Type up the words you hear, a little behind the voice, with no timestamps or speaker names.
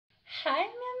Hi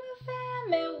miamou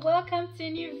fam and welcome to a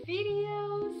new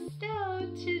video. So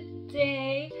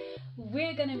today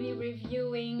we're gonna be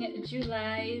reviewing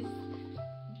July's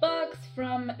box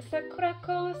from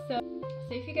Sakuraco. So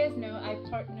if you guys know, I'm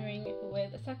partnering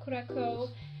with Sakuraco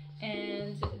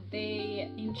and they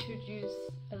introduce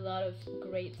a lot of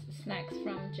great snacks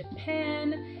from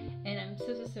Japan, and I'm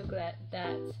so glad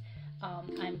that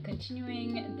I'm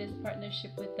continuing this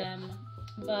partnership with them.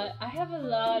 But I have a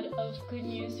lot of good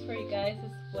news for you guys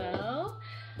as well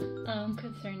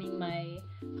concerning my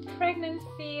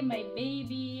pregnancy, my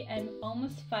baby. I'm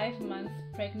almost 5 months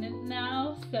pregnant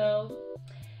now, so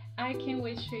I can't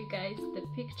wait to show you guys the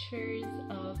pictures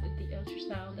of the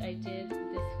ultrasound I did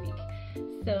this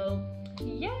week. So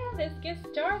yeah, let's get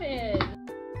started.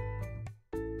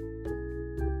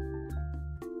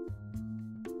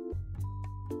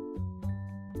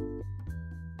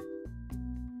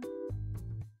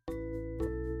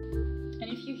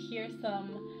 If you hear some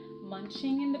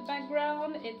munching in the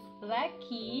background, it's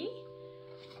Blackie.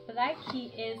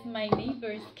 Blackie is my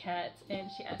neighbor's cat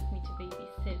and she asked me to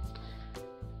babysit.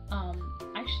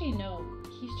 Actually no,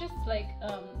 he's just like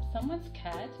someone's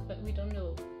cat, but we don't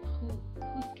know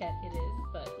whose cat it is,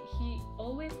 but he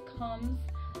always comes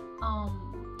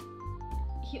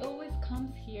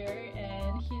here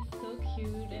and he's so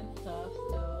cute and soft,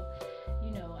 so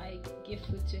you know, I give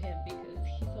food to him because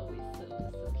he's always so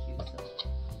cute.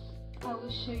 So I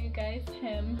will show you guys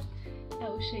him.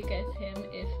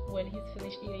 If when he's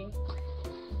finished eating.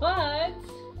 But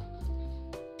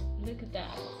look at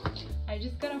that. I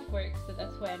just got off work, so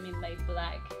that's why I'm in my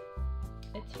black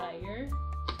attire.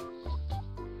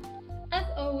 As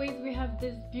always, we have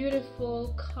this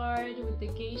beautiful card with the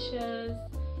geishas,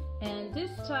 and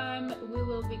this time we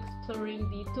will be exploring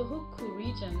the Tohoku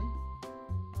region.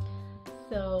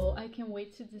 So I can't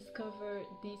wait to discover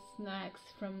these snacks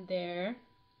from there.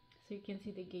 So you can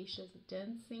see the geishas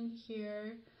dancing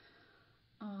here.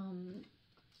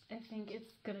 I think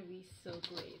it's gonna be so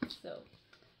great. So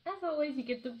as always, you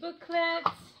get the booklet,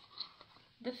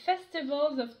 the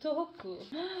festivals of Tohoku.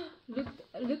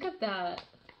 Look at that.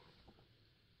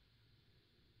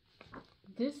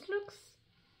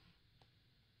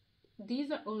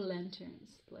 These are all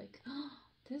lanterns. Like,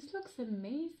 this looks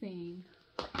amazing.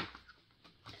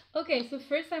 Okay, so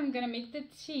first I'm gonna make the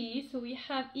tea. So we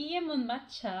have miamou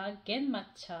matcha, gen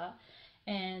matcha,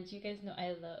 and you guys know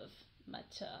I love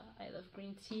matcha. I love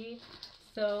green tea.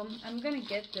 So I'm gonna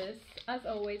get this. As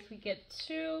always, we get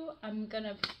two. I'm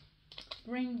gonna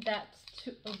bring that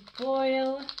to a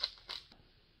boil.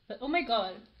 But oh my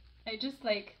god, I just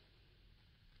like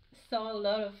saw a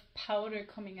lot of powder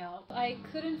coming out. I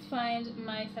couldn't find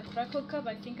my Sakuraco cup.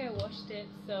 I think I washed it,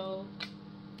 so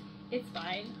it's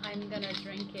fine. I'm gonna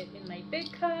drink it in my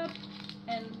big cup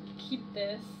and keep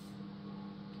this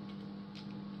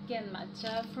gen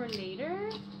matcha for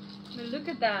later. But look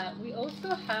at that. We also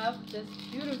have this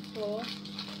beautiful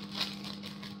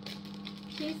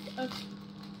piece of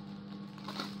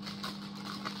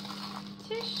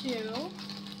tissue.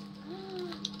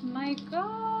 My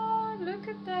god, look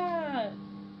at that.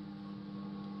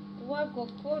 Wa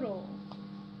gokoro.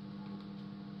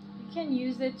 You can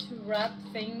use it to wrap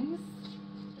things,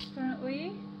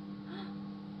 apparently.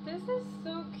 This is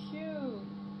so cute.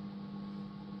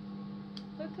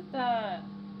 Look at that.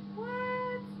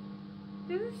 What?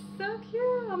 This is so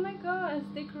cute. Oh my god, as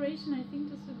decoration, I think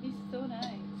this would be so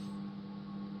nice.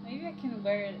 Maybe I can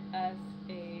wear it as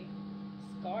a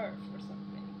scarf or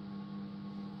something.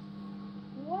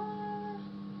 What?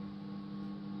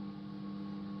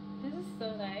 This is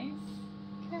so nice.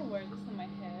 Can I wear this on my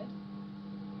head?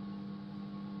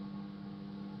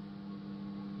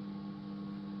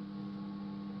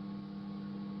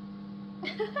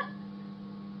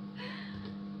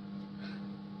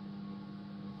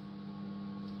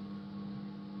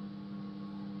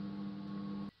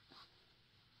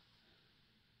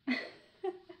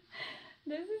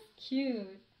 This is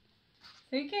cute.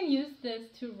 So you can use this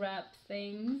to wrap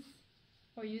things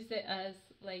or use it as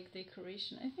like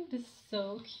decoration. I think this is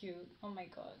so cute. Oh my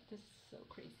god, this is so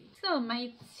crazy. So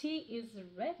my tea is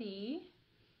ready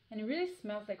and it really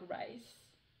smells like rice.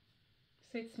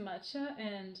 So it's matcha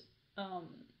and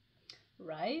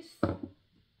rice,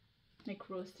 like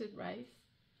roasted rice.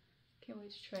 Can't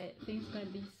wait to try it. I think it's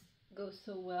gonna go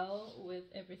so well with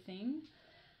everything.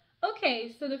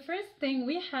 Okay, so the first thing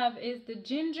we have is the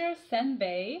ginger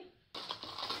senbei.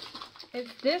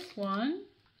 It's this one.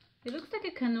 It looks like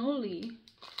a cannoli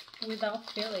without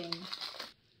filling.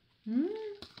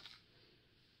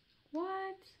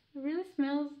 What? It really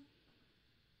smells.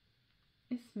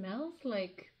 It smells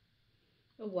like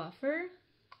a wafer.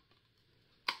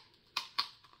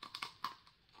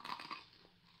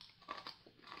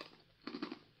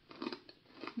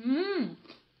 Mmm.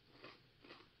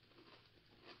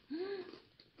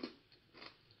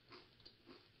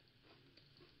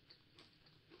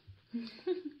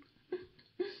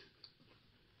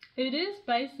 It is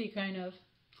spicy, kind of.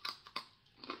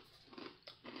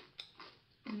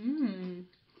 Mmm.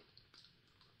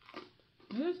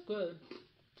 This is good.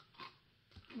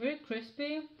 Very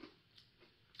crispy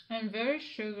and very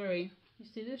sugary. You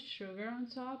see the sugar on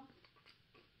top?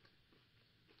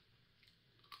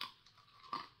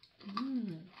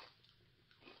 Mmm.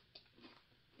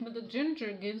 But the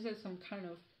ginger gives it some kind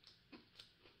of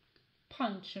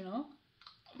punch, you know?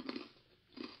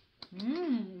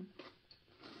 Mmm.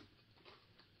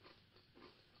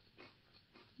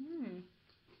 Mmm.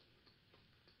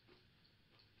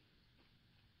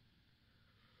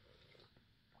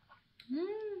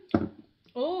 Mmm.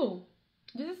 Oh,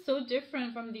 this is so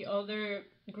different from the other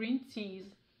green teas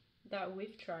that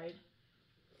we've tried.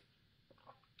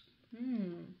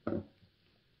 Mmm.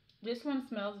 This one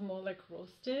smells more like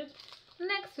roasted.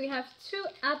 Next, we have 2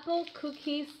 apple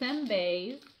cookie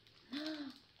senbeis.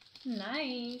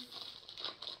 Nice.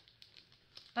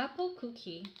 Apple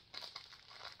cookie.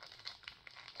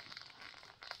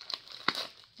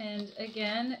 And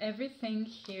again, everything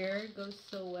here goes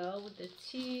so well with the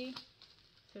tea.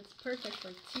 So it's perfect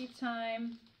for tea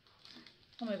time.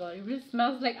 Oh my god, it really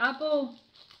smells like apple.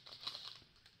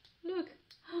 Look.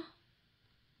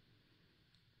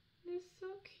 It's so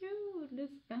cute. This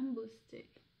bamboo stick.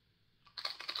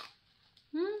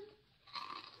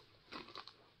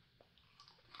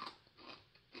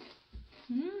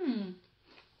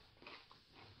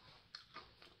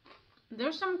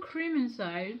 There's some cream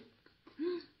inside.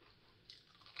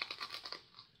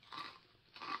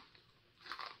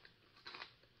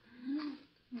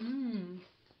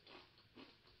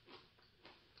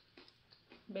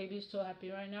 Baby's so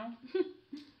happy right now.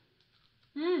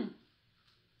 You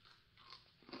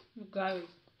guys.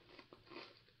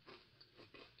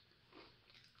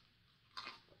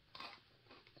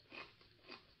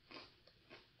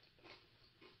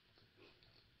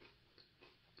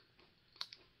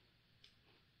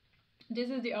 This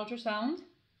is the ultrasound.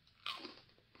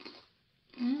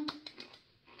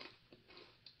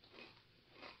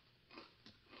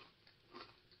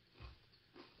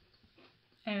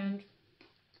 And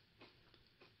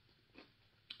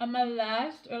on my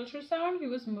last ultrasound, he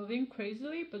was moving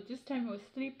crazily, but this time he was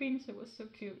sleeping, so it was so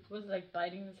cute. He was like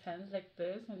biting his hands like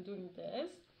this and doing this.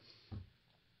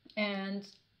 And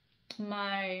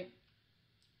my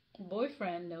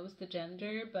boyfriend knows the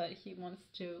gender, but he wants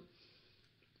to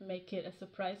make it a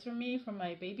surprise for me for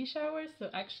my baby shower.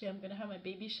 So actually I'm gonna have my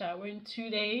baby shower in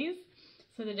 2 days.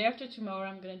 So the day after tomorrow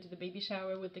I'm gonna do the baby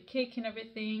shower with the cake and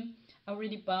everything. I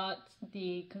already bought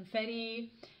the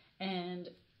confetti and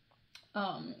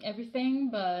everything,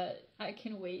 but I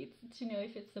can't wait to know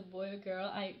if it's a boy or girl.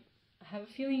 I have a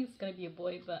feeling it's gonna be a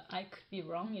boy, but I could be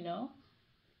wrong, you know.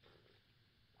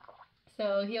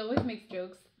 So he always makes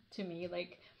jokes to me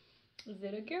like, is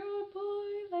it a girl or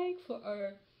boy, like for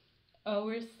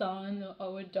our son or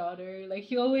our daughter. Like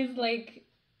he always like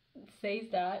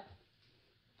says that.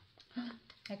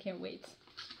 I can't wait.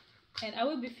 And I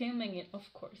will be filming it, of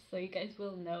course, so you guys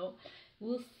will know.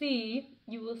 We'll see.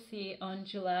 You will see on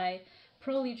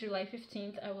probably July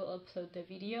 15th, I will upload the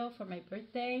video for my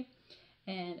birthday.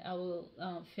 And I will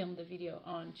film the video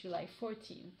on July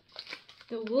 14th.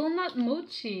 The walnut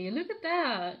mochi. Look at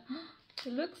that.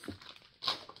 It looks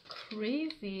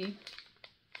crazy.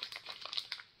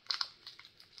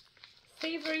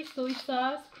 Savory soy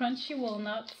sauce, crunchy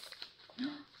walnuts,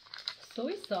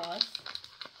 soy sauce.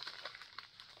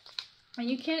 And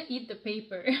you can't eat the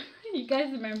paper. You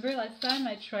guys remember last time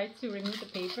I tried to remove the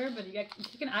paper, but you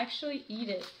can actually eat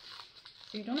it.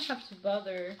 So you don't have to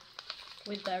bother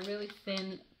with that really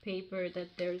thin paper that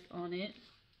there's on it.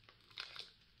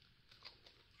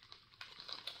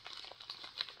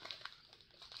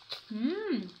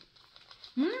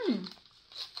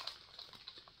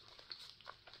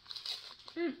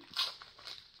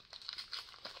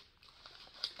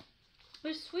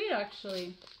 It's sweet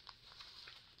actually.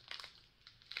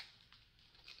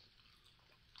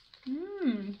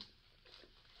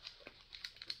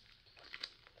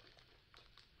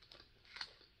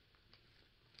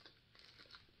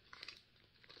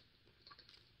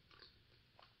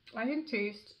 I can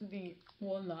taste the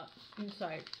walnut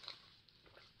inside.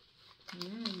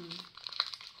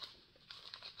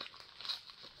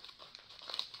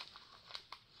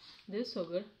 This is so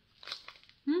good.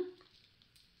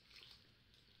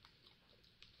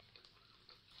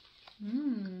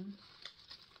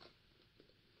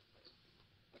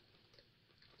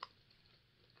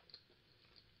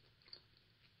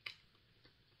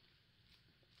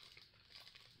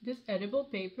 This edible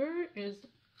paper is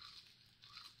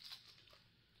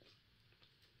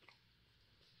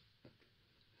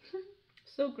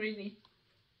so crazy.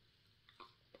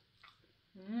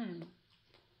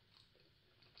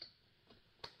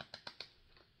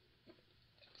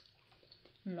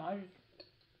 Nice.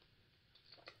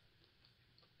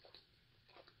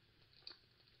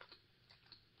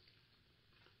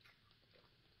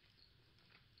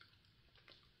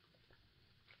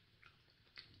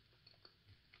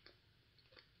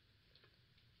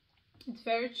 It's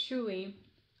very chewy.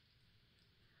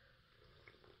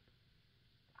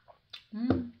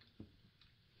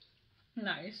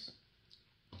 Nice.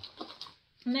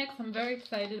 Next, I'm very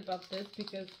excited about this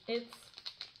because it's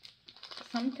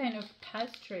some kind of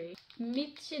pastry.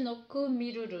 Michinoku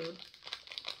miruru.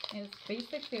 It's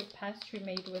basically a pastry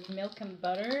made with milk and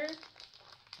butter.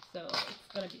 So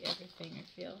it's gonna be everything, I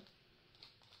feel.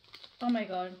 Oh my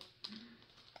god.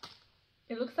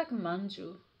 It looks like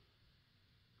manju.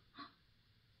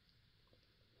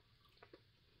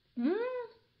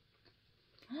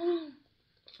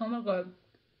 Oh my god.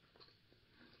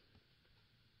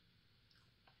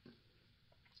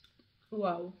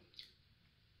 Wow.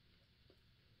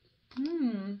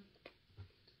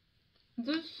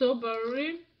 This is so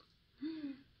buttery.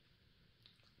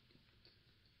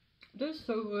 This is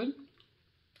so good.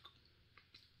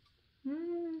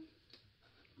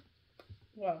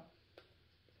 Wow.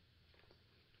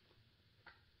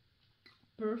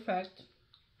 Perfect.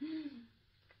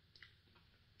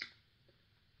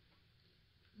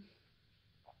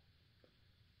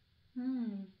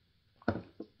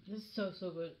 This is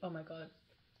so good. Oh my god.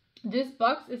 This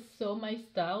box is so my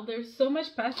style. There's so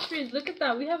much pastries. Look at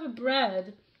that. We have a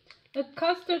bread. A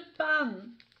custard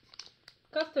pan.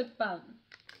 Custard pan.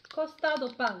 Costado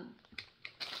pan.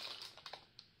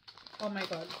 Oh my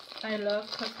god. I love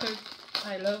custard.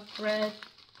 I love bread.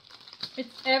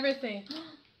 It's everything.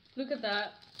 Look at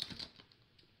that.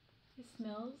 It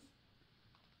smells.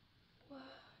 What?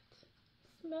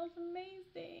 It smells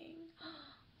amazing.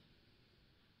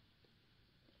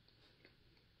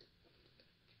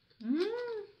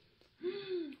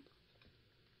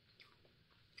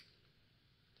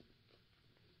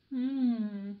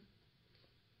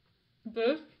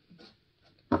 This.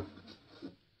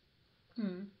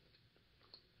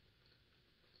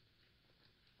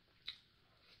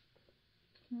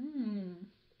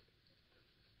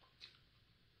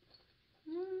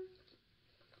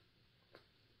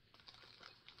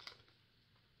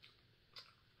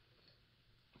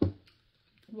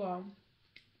 Wow.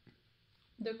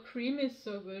 The cream is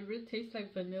so good. It really tastes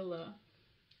like vanilla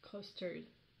custard.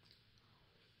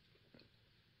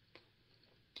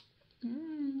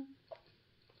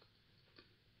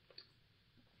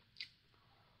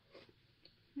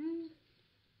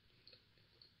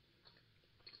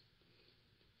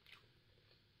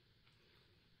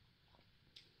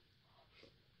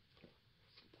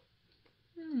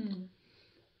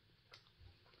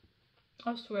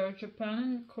 I swear, Japan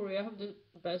and Korea have the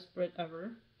best bread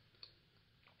ever.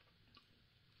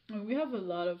 And we have a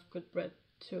lot of good bread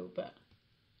too, but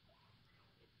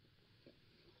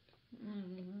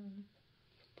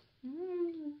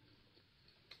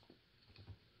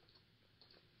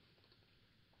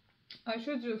I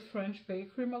should do French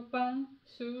bakery mukbang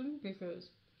soon because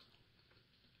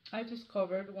I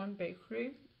discovered one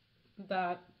bakery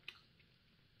that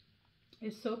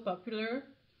is so popular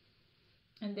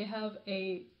and they have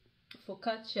a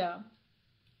focaccia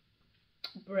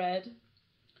bread.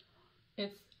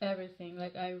 It's everything.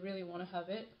 Like, I really want to have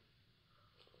it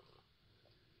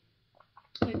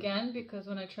again because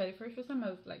when I tried it for the first time I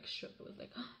was like shook. I was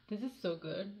like, oh, this is so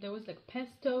good. There was like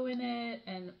pesto in it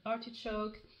and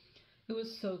artichoke. It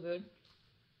was so good.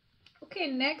 Okay,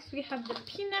 next we have the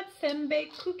peanut senbei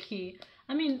cookie.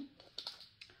 I mean,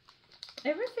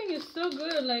 everything is so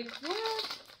good. Like,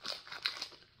 what?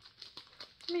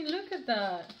 I mean, look at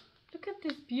that. Look at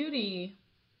this beauty.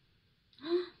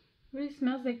 Really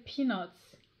smells like peanuts.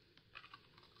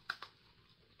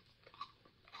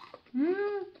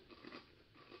 Oh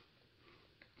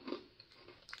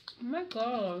my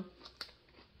god.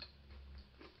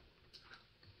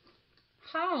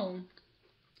 How?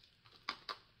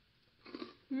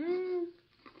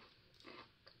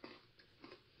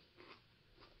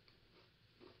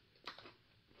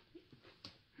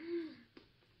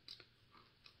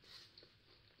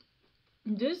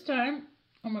 This time,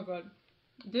 oh my god,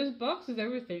 this box is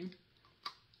everything.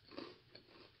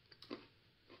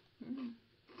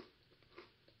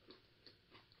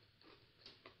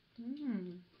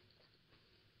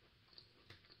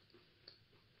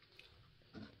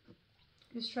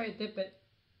 Let's try to dip it.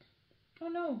 Oh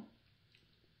no.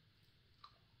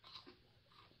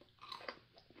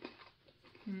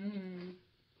 Mm.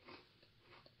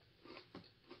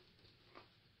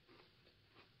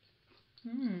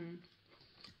 Mm.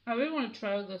 I really want to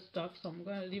try all this stuff, so I'm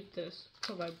gonna leave this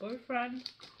for my boyfriend.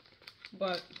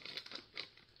 But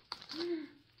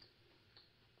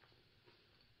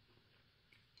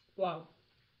wow.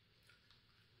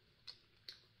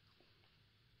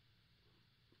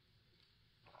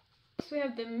 So we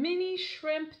have the mini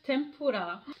shrimp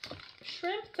tempura.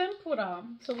 Shrimp tempura.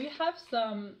 So we have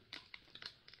some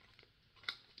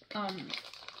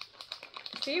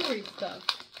savory stuff.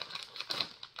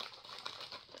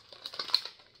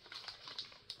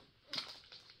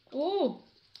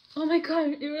 Oh my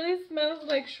god, it really smells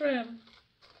like shrimp.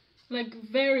 Like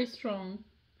very strong.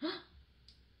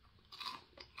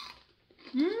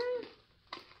 Mm.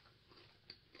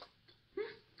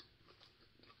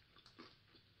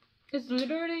 It's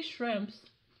literally shrimps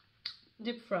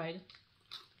deep fried.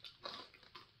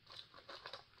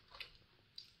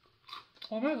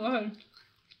 Oh my god.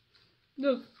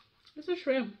 Look, this is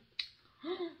shrimp.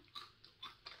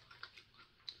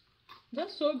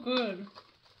 That's so good.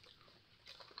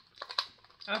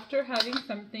 After having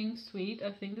something sweet,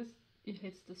 I think it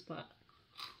hits the spot.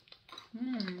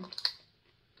 Mm.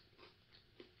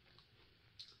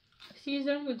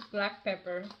 Seasoned with black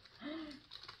pepper.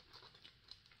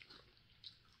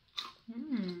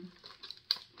 Mm.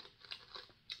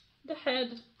 The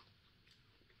head.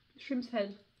 Shrimp's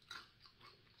head.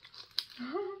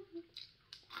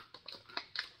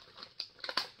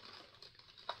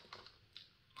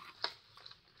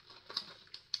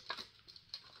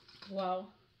 Wow.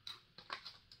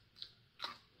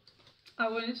 I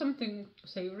wanted something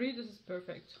savory. This is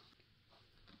perfect.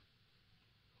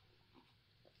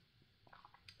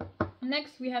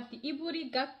 Next, we have the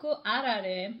Iburi Gakko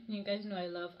Arare. You guys know I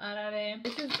love arare.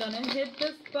 This is gonna hit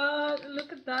the spot.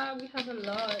 Look at that. We have a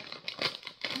lot.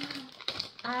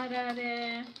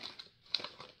 Arare.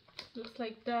 Looks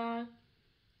like that.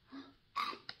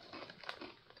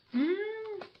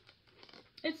 Mmm.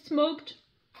 It's smoked.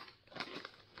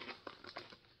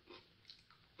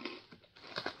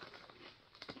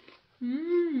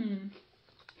 Mmm.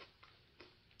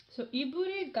 So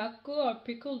Iburi Gakko are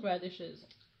pickled radishes.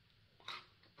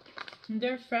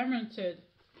 They're fermented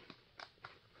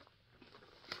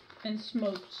and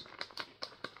smoked.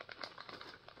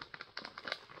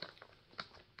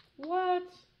 What?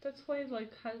 That's why it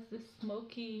like has this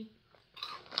smoky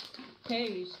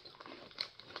taste.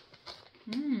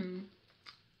 Mmm.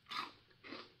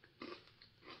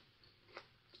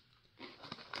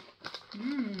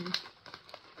 Mmm.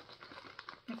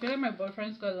 I feel like my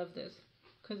boyfriend's gonna love this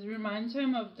because it reminds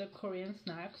him of the Korean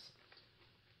snacks.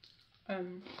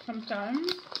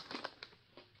 Sometimes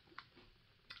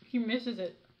he misses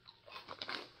it.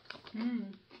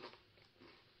 Mmm.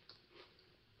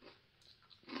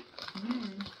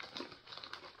 Mmm.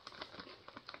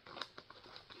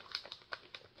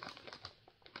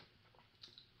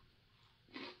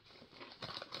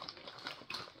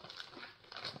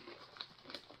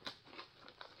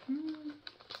 Mm.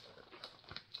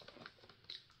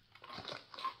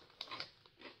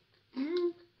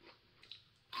 Mm.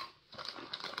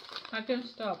 I can't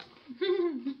stop.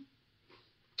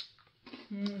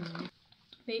 Mm.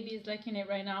 Baby is liking it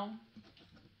right now.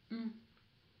 Mm.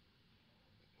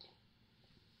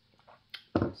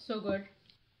 So good.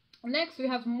 Next we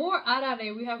have more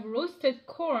arare. We have roasted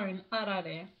corn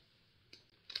arare.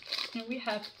 And we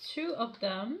have 2 of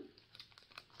them.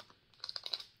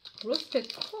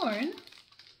 Roasted corn.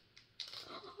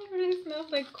 Oh, it really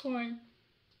smells like corn.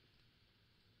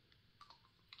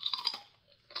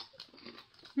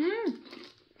 Mmm.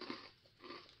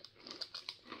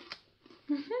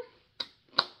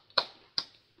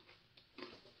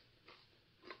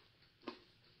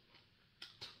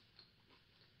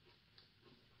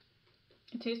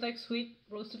 It tastes like sweet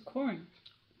roasted corn.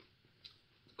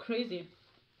 Crazy.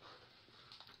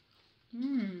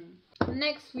 Mmm.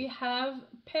 Next we have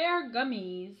pear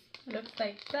gummies. Looks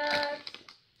like that.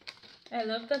 I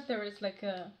love that there is like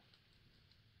a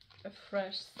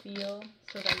fresh seal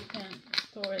so that you can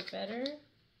store it better.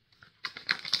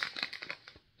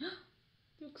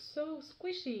 Looks so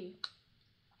squishy.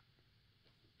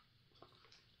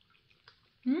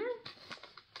 Mmm.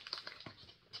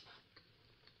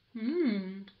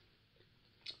 Mmm.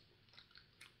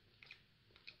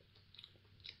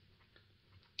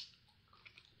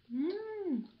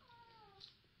 Mmm.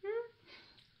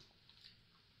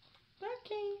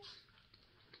 Okay.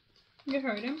 You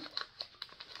heard him.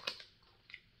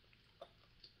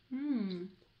 Mmm.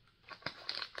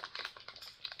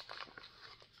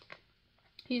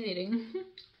 He's eating.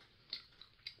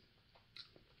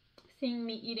 Seeing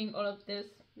me eating all of this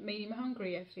made him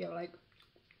hungry, I feel like.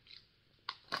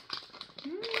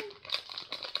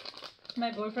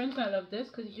 My boyfriend's gonna love this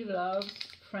because he loves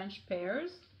French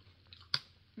pears.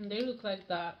 And they look like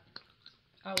that,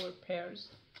 our pears.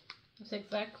 It's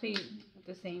exactly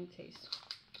the same taste.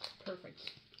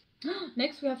 Perfect.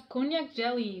 Next we have cognac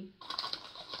jelly.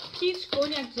 Peach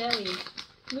cognac jelly.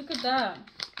 Look at that.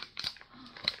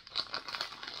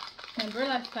 Remember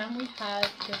last time we had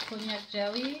the cognac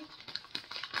jelly?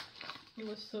 It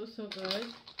was so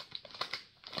good.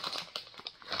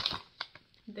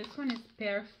 This one is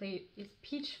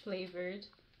peach flavored.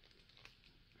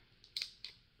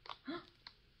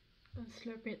 Don't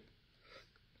slurp it.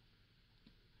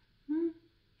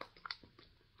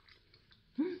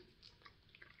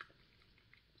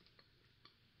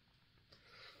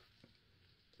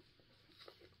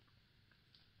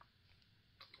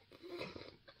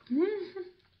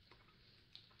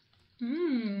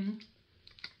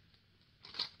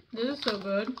 This is so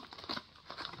good.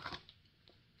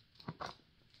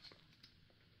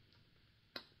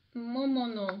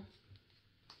 Momono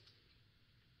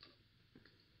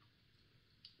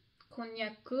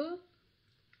cognac.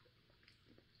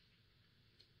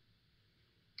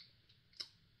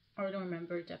 I don't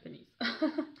remember Japanese.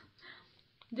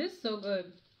 This is so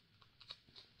good.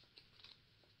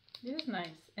 This is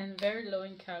nice and very low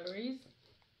in calories.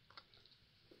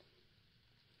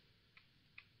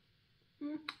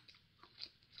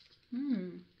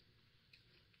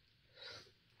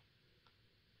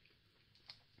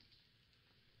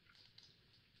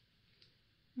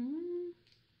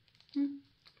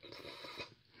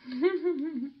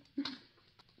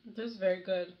 This is very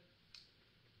good.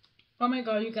 Oh my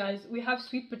god, you guys, we have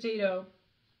sweet potato.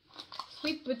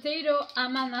 Sweet potato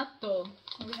amanato.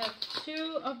 We have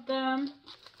 2 of them.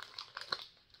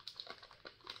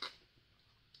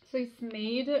 So it's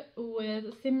made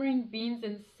with simmering beans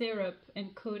and syrup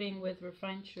and coating with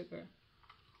refined sugar.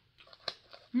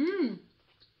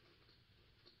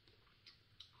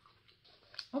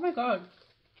 Oh my god.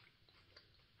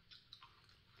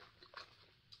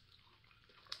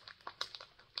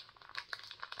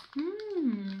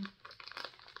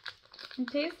 It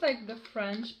tastes like the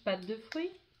French pâte de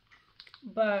fruits,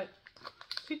 but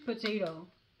sweet potato.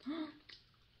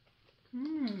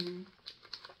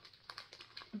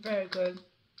 Very good.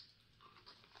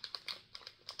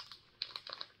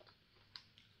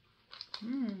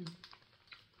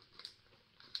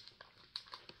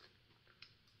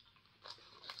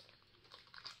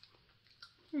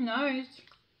 Nice.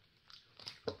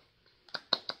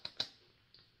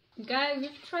 Guys,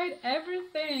 we've tried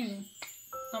everything.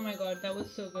 Oh my god, that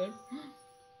was so good.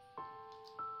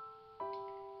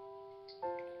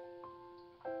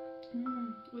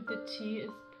 With the tea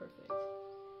is perfect.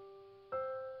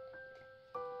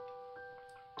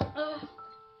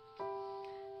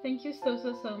 Thank you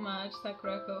so much,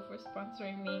 Sakuraco, for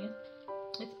sponsoring me.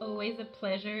 It's always a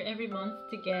pleasure every month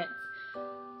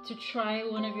to try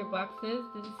one of your boxes.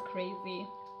 This is crazy.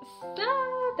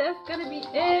 So that's gonna be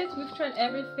it. We've tried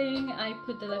everything. I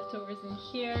put the leftovers in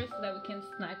here so that we can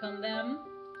snack on them.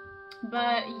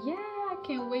 But yeah, I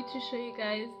can't wait to show you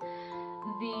guys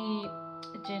the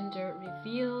gender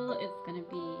reveal. It's gonna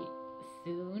be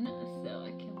soon, so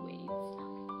I can't wait.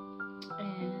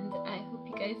 And I hope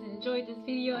you guys enjoyed this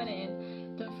video,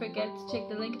 and don't forget to check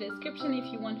the link in the description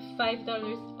if you want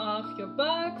 $5 off your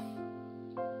box.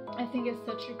 I think it's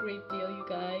such a great deal, you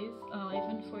guys,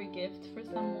 even for a gift for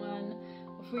someone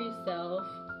or for yourself.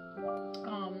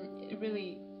 It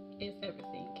really is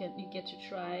everything. You get to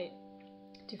try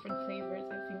different flavors.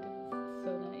 I think this is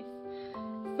so nice.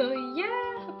 So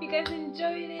yeah, hope you guys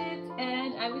enjoyed it,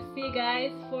 and I will see you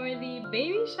guys for the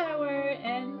baby shower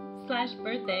and /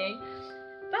 birthday.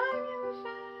 Bye, Miamou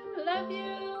fam. Love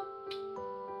you.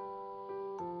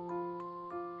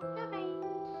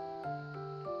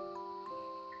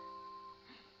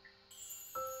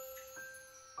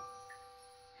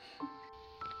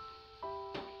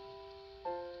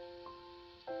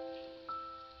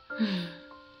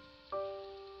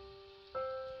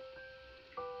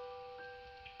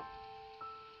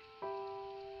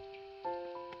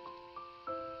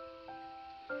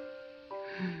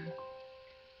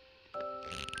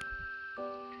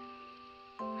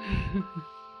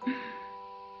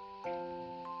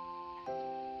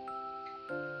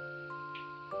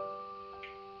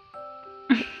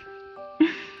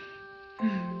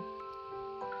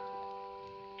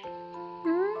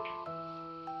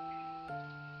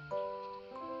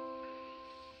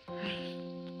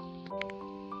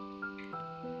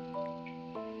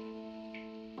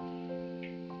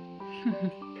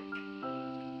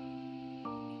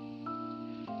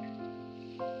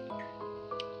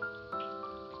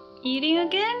 Eating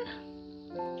again?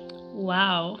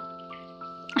 Wow.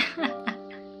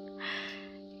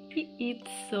 He eats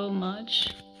so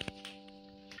much.